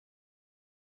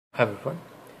Hi everyone,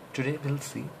 today we'll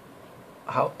see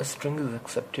how a string is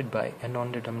accepted by a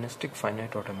non-deterministic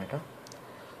finite automata.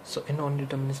 So in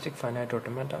non-deterministic finite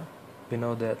automata, we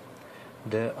know that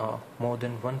there are more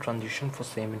than one transition for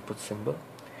same input symbol,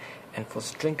 and for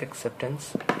string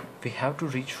acceptance we have to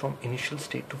reach from initial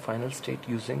state to final state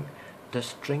using the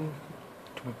string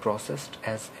to be processed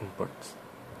as inputs.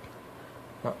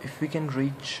 Now if we can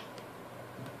reach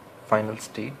final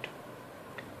state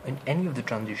in any of the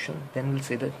transition, then we'll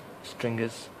say that string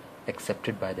is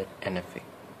accepted by that NFA.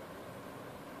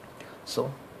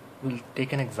 So we'll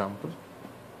take an example.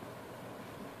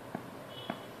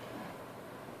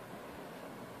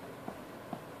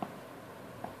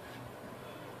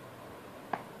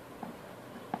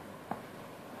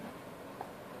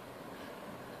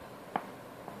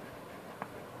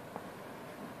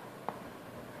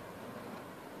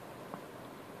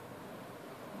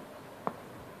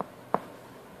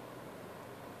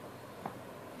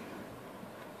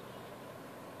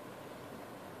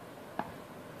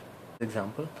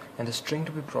 And the string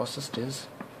to be processed is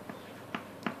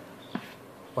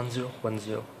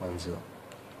 101010.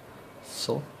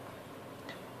 So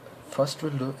first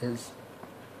we'll do is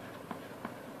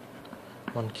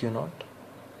on Q0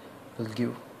 we'll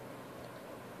give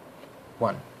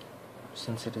 1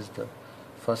 since it is the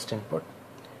first input,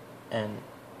 and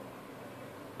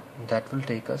that will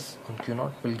take us on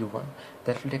Q0 we'll give 1,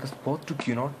 that will take us both to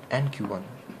Q0 and Q1.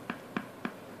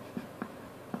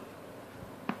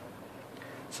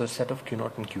 So set of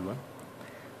Q0 and Q1.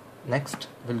 Next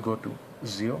we'll go to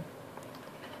 0.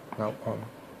 Now on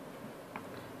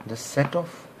the set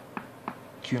of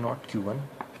Q0 Q1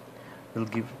 we'll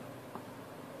give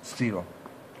 0.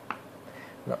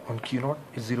 Now on Q0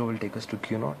 0 will take us to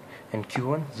Q0, and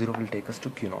Q1 0 will take us to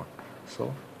Q0.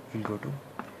 So we'll go to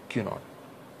Q0.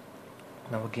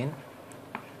 Now again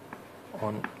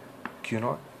on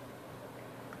Q0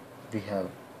 we have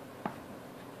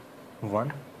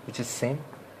 1 which is same,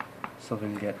 so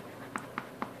we'll get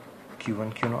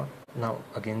Q1 Q0. Now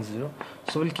again 0,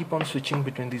 so we'll keep on switching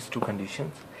between these two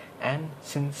conditions, and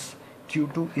since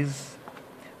Q2 is,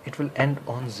 it will end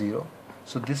on 0,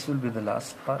 so this will be the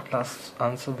last part. Last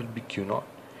answer will be Q0,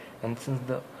 and since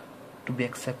to be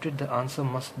accepted the answer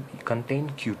must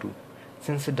contain Q2.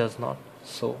 Since it does not,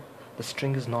 so the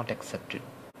string is not accepted.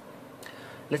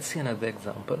 Let's see another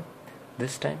example.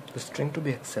 This time the string to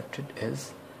be accepted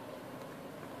is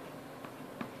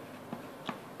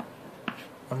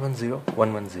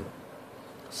 110110.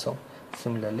 So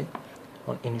similarly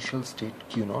on initial state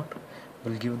Q0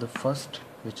 will give the first,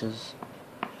 which is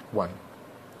 1.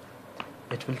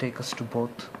 It will take us to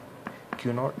both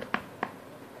Q0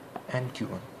 and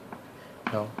Q1.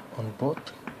 Now on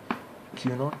both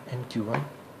Q0 and Q1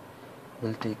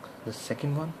 will take the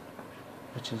second one,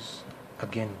 which is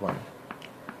again 1.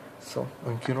 So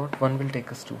on Q0 1 will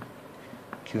take us to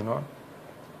Q0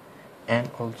 and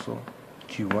also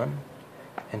Q1,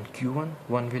 and Q1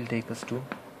 1 will take us to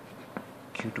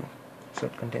Q2. So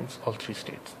it contains all three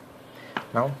states.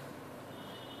 Now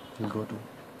we'll go to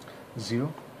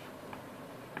 0.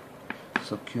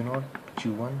 So Q0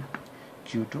 Q1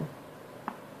 Q2.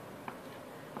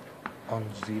 On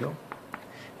 0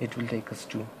 it will take us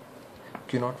to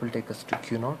Q0 will take us to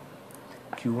Q0,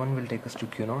 Q1 will take us to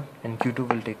Q0, and Q2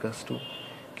 will take us to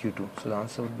Q2. So the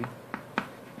answer would be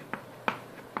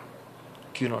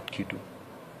Q0 Q2.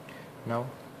 Now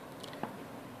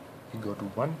we go to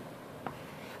 1.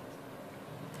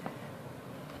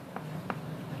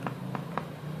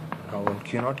 Now on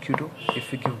Q0 Q2,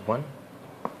 if we give 1,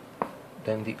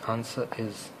 then the answer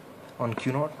is on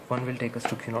Q0 1 will take us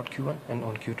to Q0 Q1, and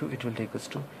on Q2 it will take us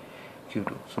to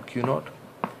Q2. So Q0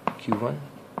 Q1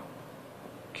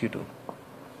 Q2.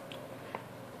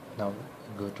 Now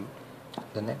we go to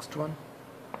the next one,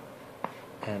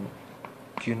 and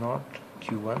Q0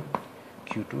 Q1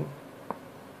 Q2.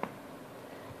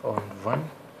 On 1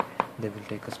 they will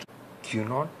take us to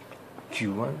Q0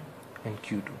 Q1 and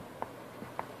Q2.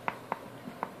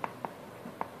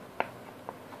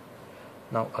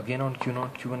 Now again on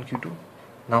Q0 Q1 Q2,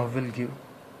 now we'll give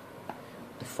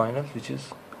the final, which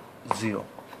is 0.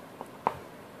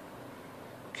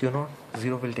 Q0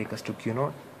 0 will take us to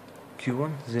Q0,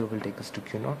 Q1 0 will take us to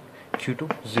Q0,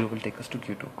 Q2 0 will take us to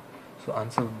Q2. So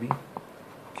answer would be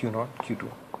Q0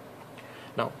 Q2.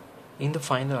 Now in the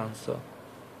final answer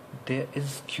there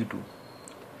is Q2.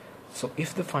 So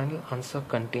if the final answer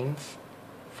contains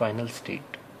final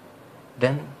state,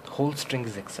 then whole string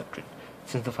is accepted.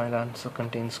 Since the final answer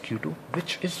contains Q2,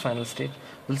 which is final state,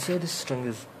 we'll say this string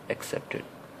is accepted.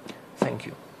 Thank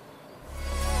you.